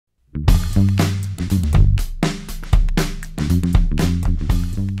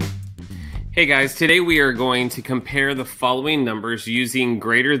Hey guys, today we are going to compare the following numbers using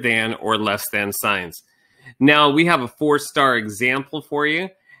greater than or less than signs. Now we have a 4-star example for you.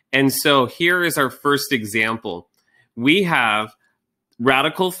 And so here is our first example. We have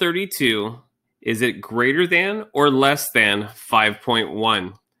radical 32. Is it greater than or less than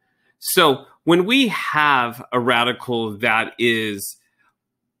 5.1? So when we have a radical that is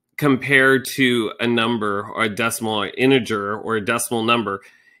compared to a number or a decimal or integer or a decimal number,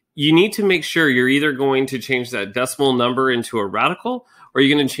 you need to make sure you're either going to change that decimal number into a radical or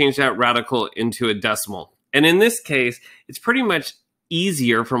you're going to change that radical into a decimal. And in this case, it's pretty much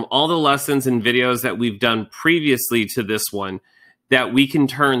easier from all the lessons and videos that we've done previously to this one that we can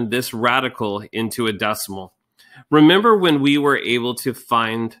turn this radical into a decimal. Remember when we were able to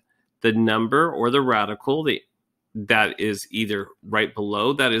find the number or the radical that is either right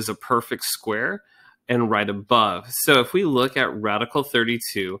below, that is a perfect square, and right above. So if we look at radical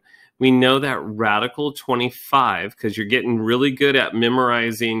 32, we know that radical 25, because you're getting really good at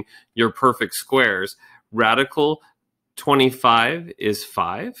memorizing your perfect squares, radical 25 is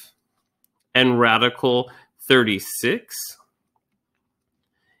 5, and radical 36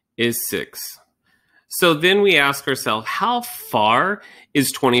 is 6. So then we ask ourselves, how far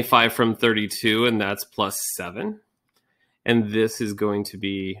is 25 from 32? And that's plus 7. And this is going to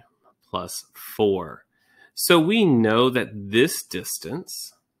be plus 4. So we know that this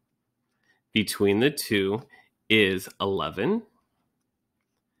distance between the two is 11.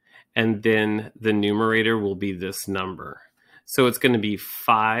 And then the numerator will be this number. So it's going to be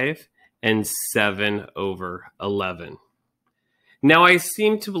 5 and 7 over 11. Now I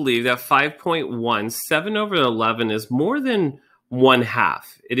seem to believe that 5.1, 7 over 11 is more than 1/2.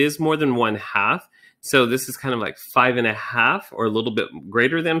 It is more than 1/2. So this is kind of like 5.5 or a little bit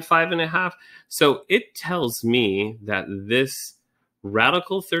greater than 5.5. So it tells me that this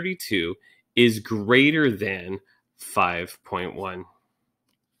radical 32 is greater than 5.1.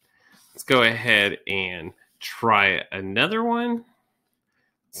 Let's go ahead and try another one.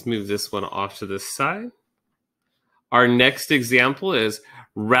 Let's move this one off to the side. Our next example is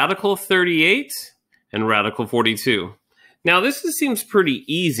radical 38 and radical 42. Now this seems pretty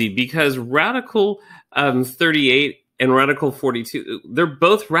easy because radical 38 and radical 42, they're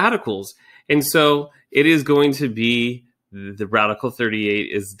both radicals. And so it is going to be the radical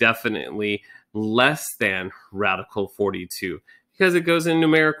 38 is definitely less than radical 42 because it goes in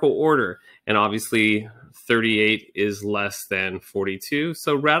numerical order. And obviously 38 is less than 42.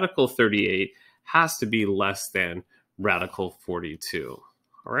 So radical 38 has to be less than radical 42.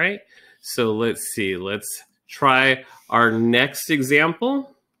 All right, so let's see. Let's try our next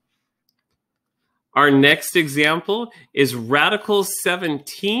example. Our next example is radical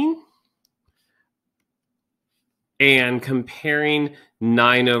 17 and comparing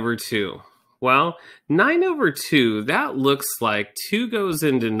 9 over 2. Well, 9 over 2, that looks like 2 goes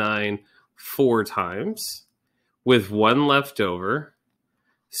into 9 4 times with 1 left over.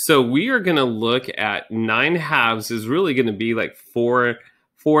 So we are going to look at 9/2 is really going to be like 4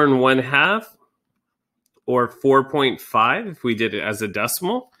 and 1/2 or 4.5 if we did it as a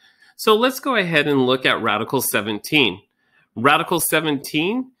decimal. So let's go ahead and look at radical 17. Radical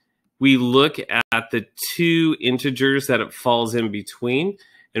 17, we look at the two integers that it falls in between,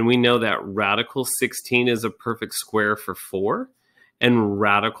 and we know that radical 16 is a perfect square for 4, and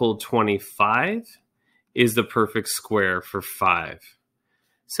radical 25 is the perfect square for 5.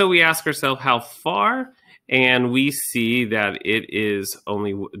 So we ask ourselves how far, and we see that it is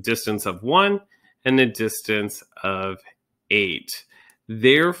only a distance of 1 and a distance of 8.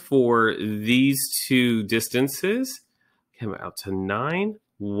 Therefore, these two distances come out to 9,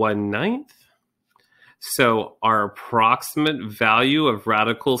 1/9. So our approximate value of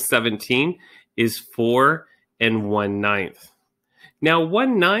radical 17 is 4 and 1/9. Now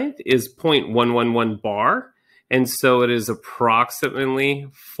 1/9 is 0.111 bar. And so it is approximately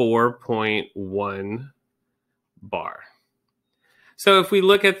 4.1 bar. So if we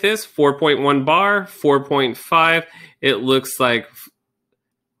look at this, 4.1 bar, 4.5, it looks like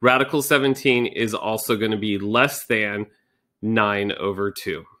radical 17 is also going to be less than 9 over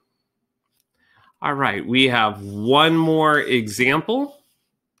 2. All right, we have one more example.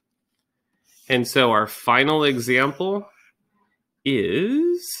 And so our final example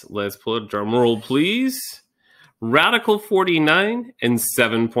is, let's pull a drum roll, please. Radical 49 and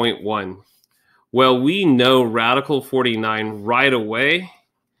 7.1. Well, we know radical 49 right away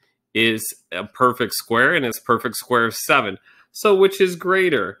is a perfect square, and it's perfect square of 7. So which is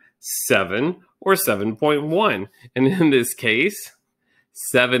greater, 7 or 7.1? And in this case,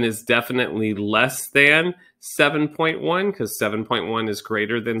 7 is definitely less than 7.1 because 7.1 is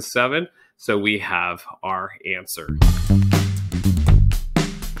greater than 7. So we have our answer.